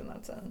direction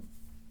that's in.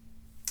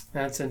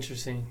 That's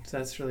interesting.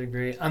 That's really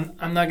great.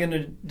 I'm not going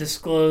to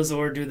disclose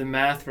or do the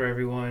math for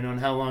everyone on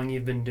how long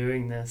you've been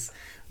doing this,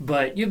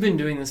 but you've been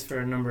doing this for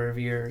a number of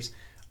years.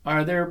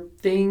 Are there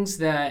things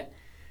that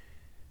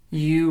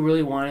you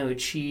really want to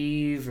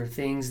achieve or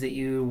things that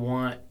you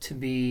want to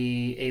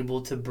be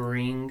able to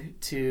bring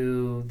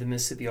to the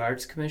Mississippi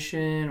Arts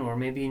Commission, or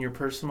maybe in your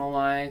personal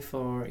life,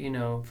 or,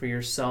 for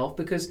yourself?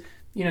 Because,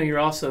 you're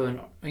also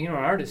an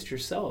artist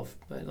yourself,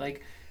 but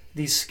like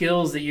these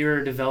skills that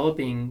you're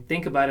developing,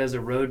 think about it as a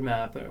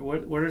roadmap.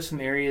 What are some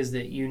areas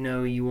that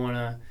you want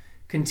to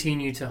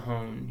continue to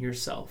hone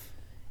yourself?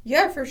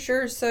 Yeah, for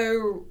sure.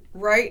 So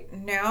right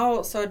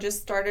now, I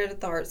just started at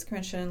the Arts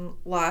Commission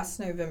last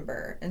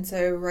November. And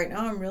so right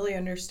now I'm really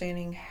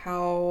understanding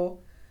how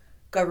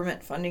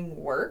government funding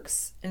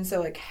works. And so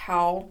like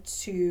how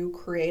to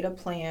create a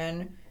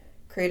plan,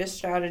 create a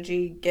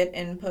strategy, get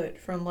input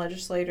from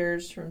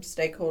legislators, from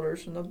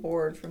stakeholders, from the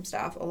board, from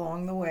staff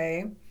along the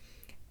way,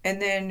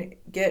 and then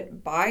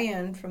get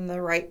buy-in from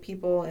the right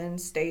people in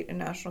state and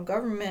national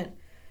government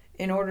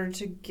in order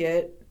to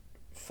get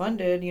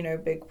funded,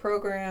 big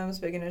programs,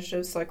 big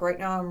initiatives. Like right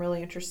now, I'm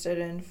really interested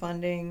in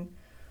funding,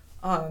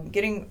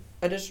 getting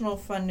additional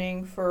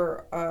funding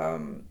for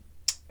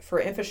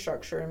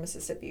infrastructure in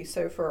Mississippi.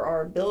 So for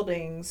our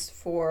buildings,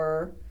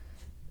 for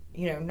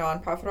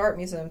nonprofit art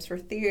museums, for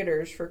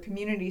theaters, for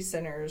community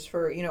centers,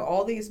 for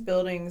all these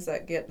buildings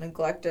that get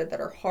neglected that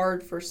are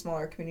hard for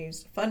smaller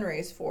communities to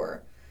fundraise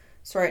for.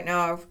 So right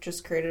now, I've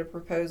just created a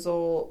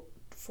proposal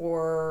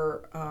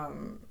for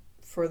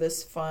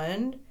this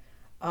fund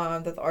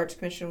that the Arts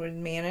Commission would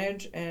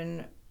manage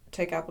and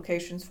take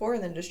applications for,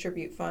 and then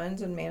distribute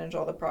funds and manage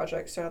all the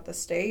projects throughout the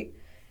state.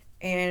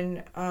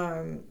 And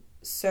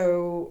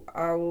so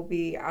I will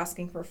be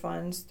asking for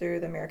funds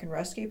through the American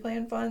Rescue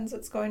Plan funds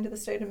that's going to the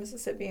state of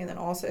Mississippi, and then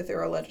also through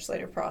our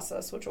legislative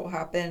process, which will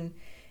happen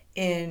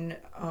in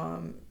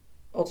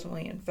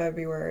ultimately in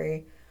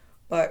February.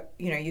 But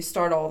you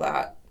start all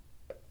that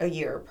a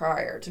year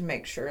prior to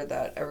make sure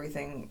that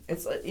everything,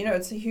 it's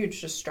a huge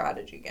just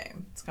strategy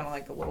game. It's kind of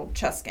like a little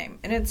chess game,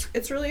 and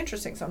it's really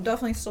interesting. So I'm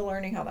definitely still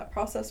learning how that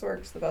process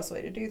works, the best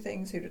way to do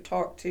things, who to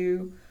talk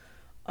to.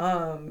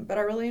 But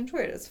I really enjoy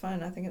it. It's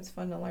fun. I think it's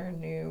fun to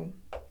learn new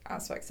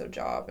aspects of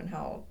job and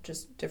how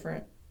just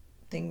different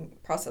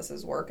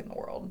processes work in the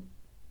world.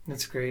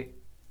 That's great.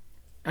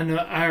 I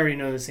already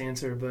know this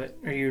answer, but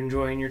are you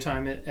enjoying your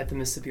time at the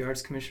Mississippi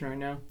Arts Commission right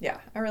now? Yeah,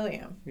 I really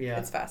am. Yeah.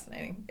 It's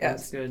fascinating.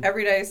 That's good.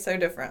 Every day is so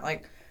different.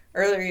 Like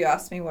earlier you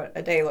asked me what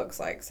a day looks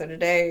like. So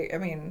today,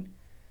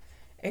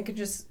 it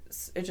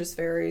just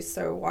varies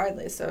so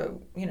widely.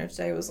 So,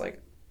 today was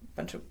like a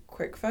bunch of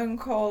quick phone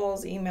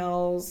calls,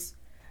 emails,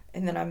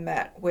 and then I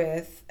met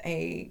with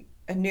a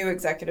new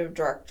executive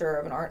director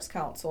of an arts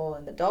council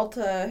in the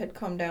Delta had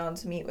come down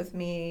to meet with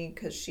me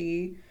because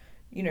she,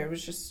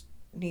 was just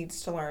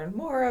needs to learn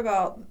more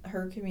about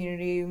her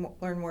community,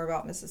 learn more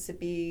about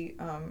Mississippi,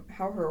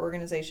 how her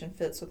organization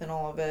fits within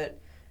all of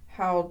it,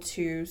 how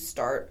to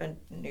start a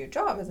new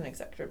job as an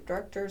executive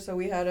director. So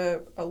we had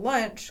a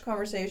lunch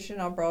conversation.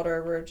 I brought her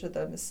over to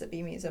the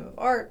Mississippi Museum of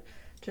Art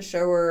to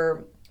show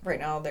her. Right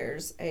now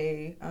there's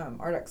a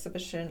art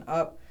exhibition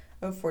up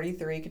of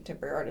 43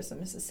 contemporary artists in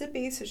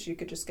Mississippi, so she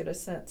could just get a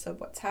sense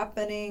of what's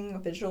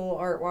happening visual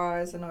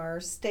art-wise in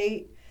our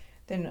state.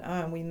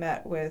 Then we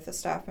met with a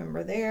staff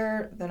member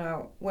there. Then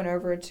I went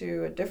over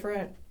to a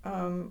different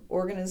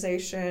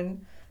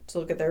organization to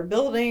look at their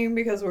building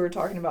because we were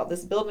talking about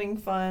this building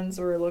funds.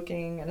 We were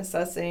looking and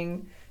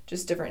assessing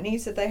just different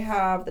needs that they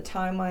have, the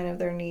timeline of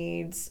their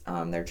needs.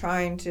 They're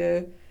trying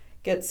to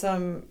get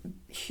some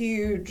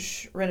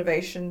huge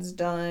renovations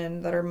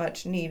done that are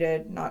much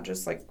needed, not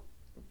just like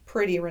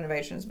pretty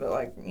renovations, but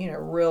like,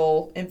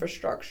 real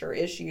infrastructure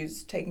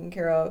issues taken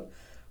care of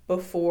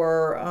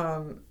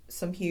before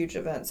some huge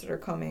events that are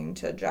coming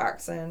to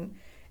Jackson.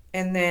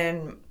 And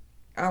then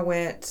I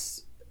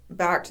went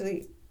back to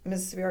the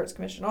Mississippi Arts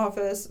Commission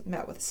office,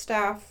 met with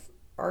staff,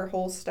 our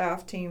whole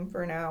staff team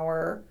for an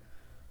hour.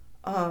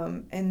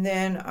 And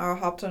then I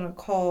hopped on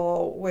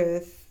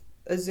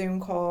a Zoom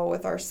call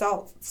with our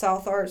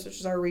South Arts, which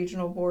is our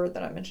regional board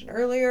that I mentioned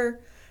earlier,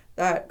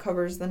 that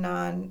covers the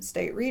 9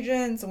 state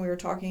regions. And we were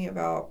talking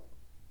about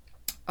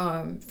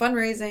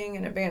fundraising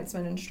and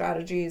advancement and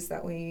strategies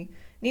that we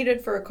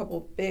needed for a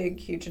couple big,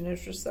 huge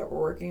initiatives that we're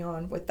working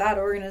on with that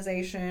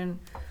organization.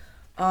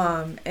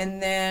 And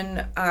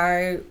then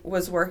I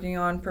was working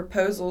on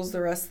proposals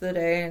the rest of the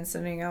day and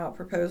sending out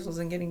proposals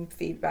and getting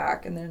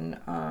feedback, and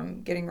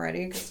then getting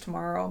ready because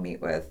tomorrow I'll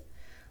meet with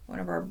one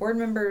of our board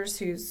members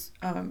who's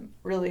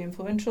really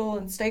influential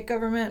in state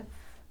government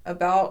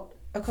about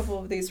a couple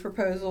of these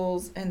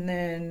proposals. And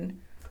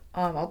then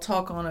I'll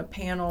talk on a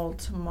panel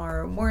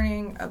tomorrow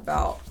morning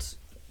about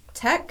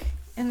tech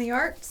in the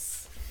arts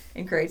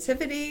and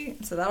creativity.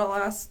 So that'll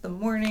last the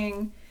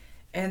morning.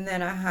 And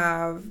then I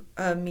have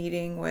a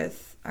meeting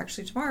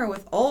tomorrow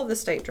with all of the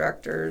state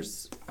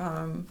directors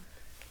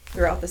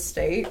throughout the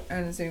state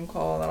on a Zoom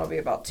call. That'll be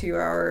about 2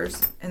 hours.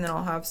 And then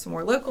I'll have some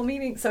more local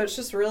meetings. So it's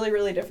just really,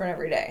 really different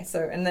every day.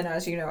 So, and then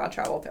as you know, I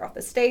travel throughout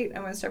the state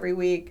almost every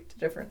week to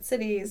different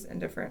cities and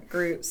different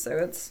groups. So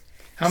it's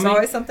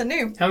always something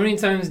new. How many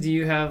times do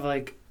you have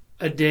like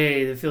a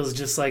day that feels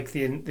just like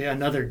the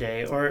another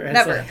day? Or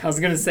never. Like, I was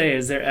going to say,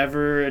 is there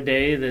ever a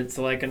day that's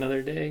like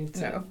another day?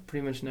 No.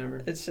 Pretty much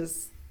never. It's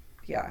just,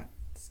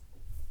 it's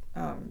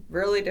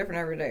really different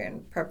every day,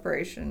 and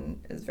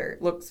preparation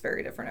looks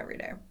very different every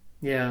day.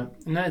 Yeah,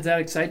 and that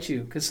excites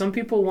you because some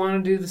people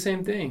want to do the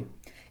same thing.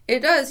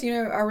 It does. I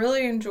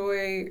really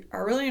enjoy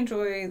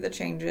the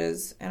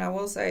changes, and I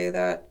will say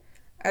that,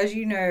 as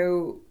you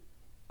know,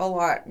 a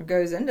lot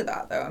goes into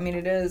that, though. I mean,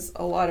 it is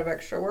a lot of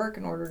extra work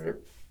in order to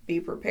be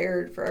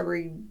prepared for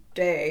every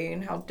day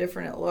and how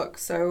different it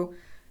looks. So,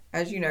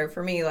 as you know,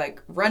 for me,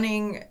 like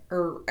running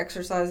or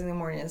exercising in the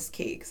morning is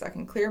key because I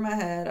can clear my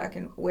head, I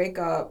can wake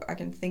up, I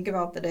can think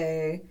about the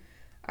day,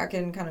 I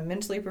can kind of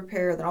mentally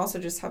prepare, then also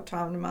just have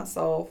time to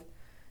myself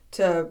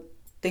to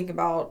think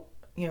about,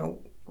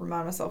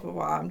 remind myself of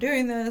why I'm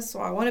doing this,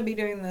 why I want to be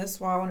doing this,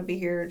 why I want to be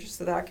here, just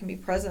so that I can be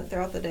present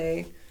throughout the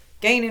day,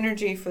 gain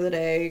energy for the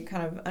day,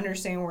 kind of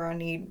understand where I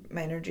need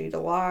my energy to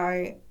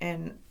lie,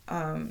 and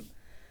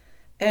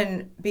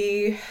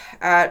be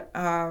at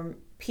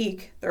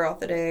peak throughout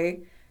the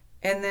day.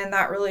 And then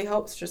that really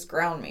helps just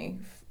ground me,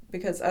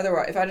 because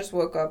otherwise, if I just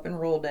woke up and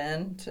rolled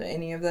in to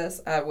any of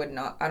this, I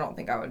don't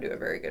think I would do a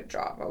very good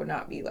job. I would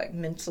not be like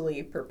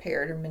mentally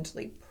prepared or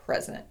mentally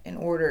present in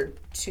order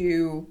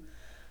to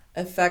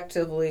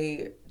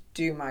effectively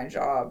do my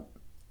job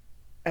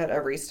at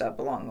every step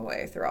along the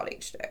way throughout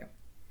each day.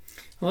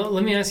 Well,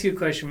 let me ask you a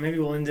question. Maybe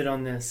we'll end it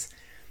on this.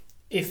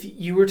 If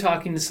you were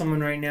talking to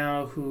someone right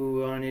now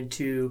who wanted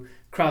to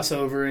cross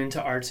over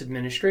into arts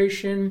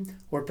administration,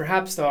 or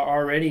perhaps they're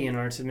already in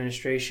arts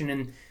administration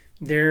and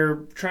they're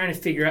trying to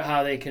figure out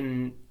how they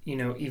can,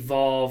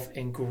 evolve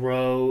and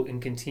grow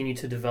and continue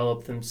to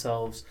develop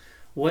themselves,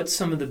 what's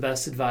some of the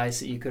best advice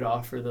that you could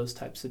offer those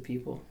types of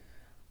people?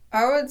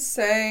 I would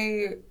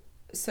say,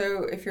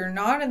 so if you're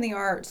not in the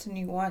arts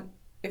and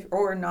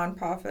or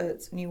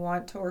nonprofits and you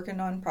want to work in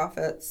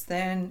nonprofits,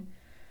 then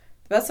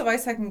the best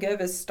advice I can give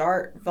is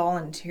start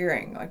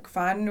volunteering. Like,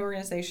 find an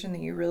organization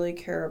that you really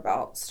care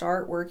about.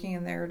 Start working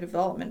in their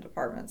development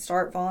department.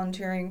 Start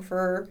volunteering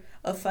for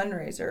a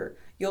fundraiser.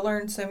 You'll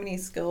learn so many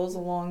skills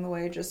along the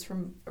way just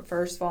from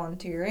first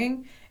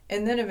volunteering.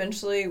 And then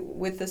eventually,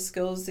 with the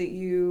skills that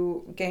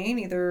you gain,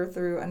 either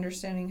through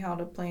understanding how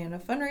to plan a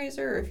fundraiser,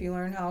 or if you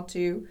learn how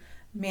to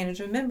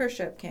manage a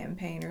membership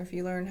campaign, or if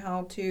you learn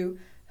how to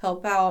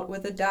help out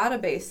with a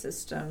database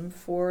system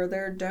for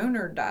their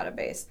donor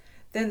database,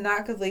 then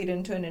that could lead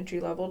into an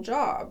entry-level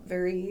job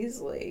very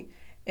easily.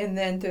 And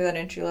then through that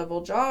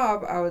entry-level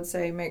job, I would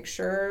say make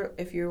sure,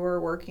 if you are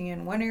working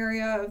in one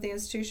area of the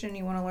institution,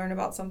 you want to learn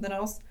about something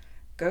else,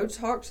 go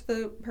talk to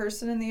the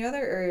person in the other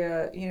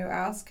area.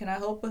 Ask, can I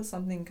help with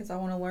something? Because I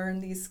want to learn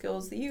these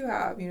skills that you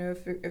have.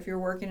 If you're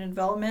working in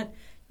development,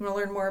 you want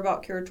to learn more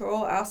about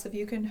curatorial, ask if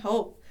you can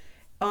help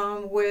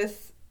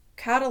with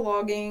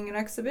cataloging an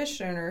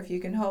exhibition, or if you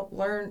can help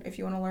learn, if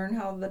you want to learn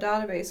how the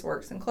database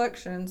works in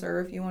collections, or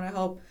if you want to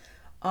help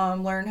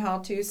learn how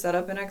to set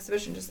up an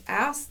exhibition. Just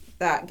ask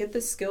that. Get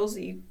the skills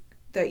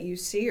that you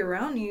see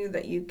around you,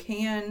 that you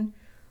can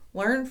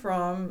learn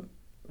from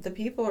the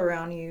people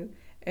around you,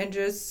 and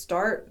just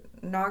start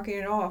knocking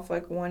it off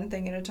like one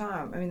thing at a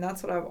time. I mean,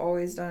 that's what I've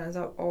always done, is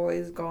I've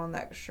always gone the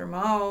extra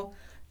mile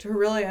to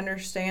really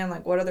understand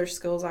like what other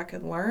skills I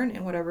could learn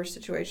in whatever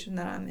situation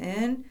that I'm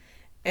in.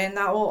 And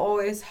that will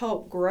always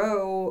help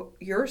grow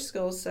your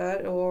skill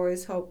set. It will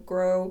always help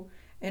grow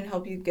and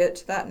help you get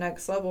to that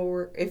next level,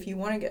 where if you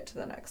want to get to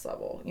the next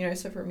level.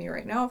 So for me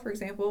right now, for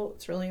example,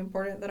 it's really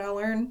important that I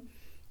learn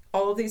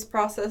all of these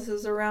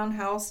processes around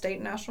how state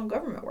and national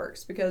government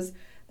works, because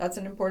that's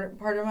an important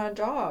part of my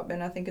job.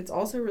 And I think it's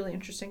also really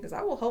interesting because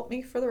that will help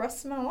me for the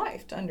rest of my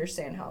life to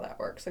understand how that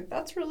works. Like,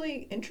 that's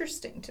really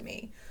interesting to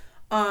me.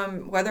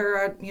 Whether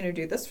I,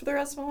 do this for the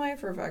rest of my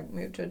life, or if I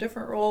move to a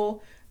different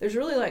role, there's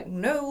really like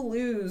no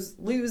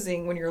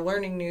losing when you're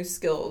learning new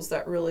skills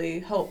that really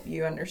help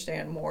you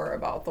understand more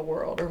about the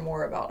world, or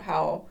more about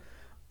how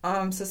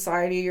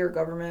society or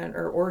government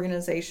or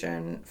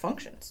organization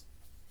functions.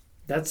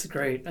 That's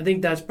great. I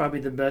think that's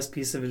probably the best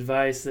piece of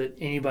advice that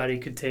anybody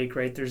could take,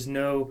 right? There's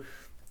no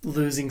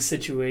losing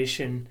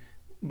situation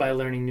by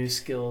learning new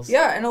skills.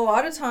 Yeah, and a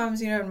lot of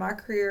times, in my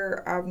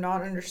career, I've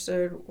not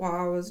understood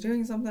why I was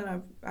doing something.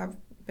 I've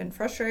been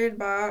frustrated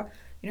by,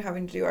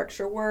 having to do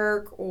extra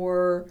work,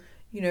 or,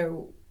 at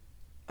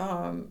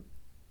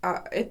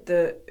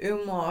the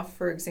Umlauf,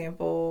 for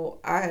example,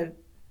 I had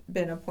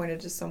been appointed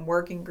to some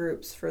working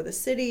groups for the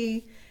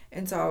city,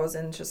 and so I was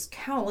in just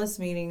countless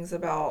meetings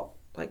about,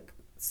 like,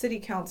 city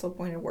council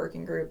appointed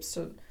working groups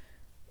to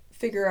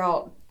figure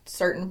out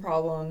certain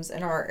problems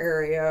in our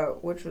area,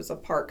 which was a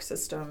park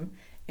system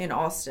in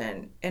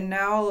Austin. And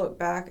now I look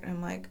back and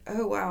I'm like,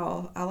 oh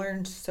wow, I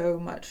learned so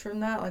much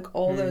from that. Like,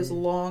 all those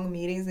long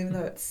meetings, even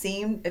though it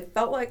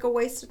felt like a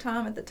waste of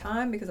time at the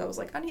time, because I was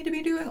like, I need to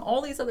be doing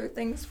all these other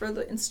things for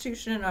the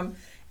institution, and I'm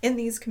in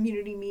these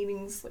community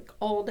meetings like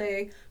all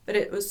day. But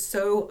it was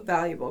so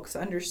valuable because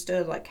I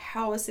understood like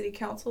how a city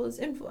council is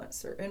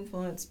influenced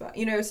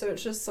by, so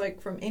it's just like,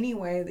 from any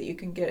way that you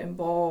can get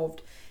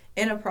involved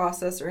in a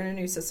process or in a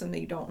new system that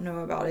you don't know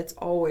about, it's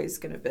always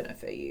going to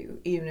benefit you,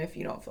 even if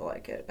you don't feel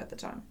like it at the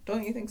time.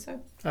 Don't you think so?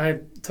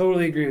 I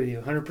totally agree with you,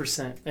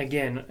 100%.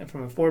 Again,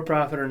 from a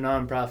for-profit or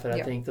non-profit,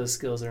 I think those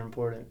skills are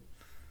important.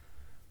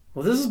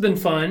 Well, this has been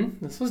fun.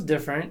 This was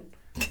different.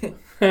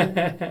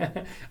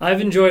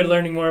 I've enjoyed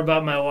learning more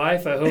about my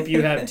wife. I hope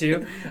you have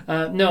too.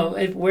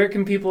 Where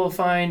can people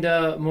find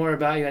more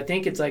about you? I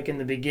think it's like in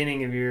the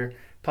beginning of your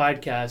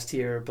podcast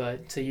here,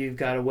 but so you've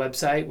got a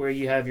website where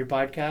you have your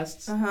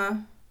podcasts?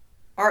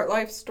 Art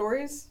Life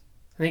Stories.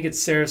 I think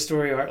it's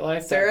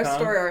SarahStoryArtLife.com.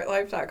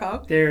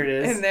 SarahStoryArtLife.com. There it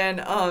is. And then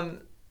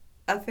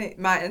I think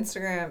my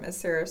Instagram is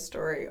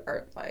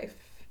SarahStoryArtLife.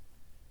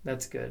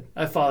 That's good.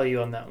 I follow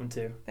you on that one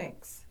too.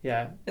 Thanks.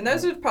 Yeah. And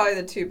those are probably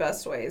the two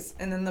best ways.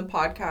 And then the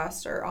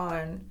podcasts are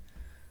on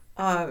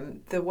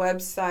the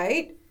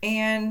website,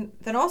 and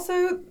then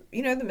also,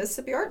 the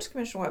Mississippi Arts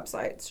Commission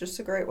website. It's just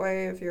a great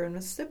way if you're in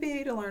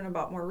Mississippi to learn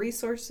about more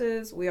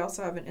resources. We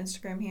also have an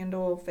Instagram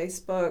handle,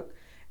 Facebook,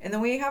 and then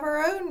we have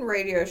our own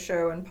radio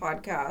show and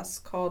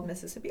podcast called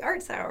Mississippi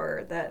Arts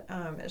Hour that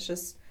is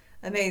just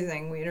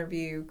amazing. We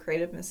interview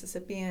creative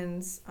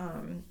Mississippians,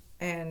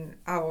 and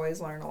I always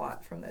learn a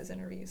lot from those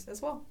interviews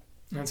as well.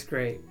 That's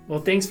great. Well,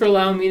 thanks for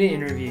allowing me to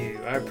interview you.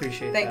 I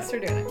appreciate Thanks that.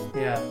 for doing it.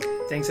 Yeah.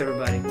 Thanks,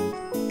 everybody.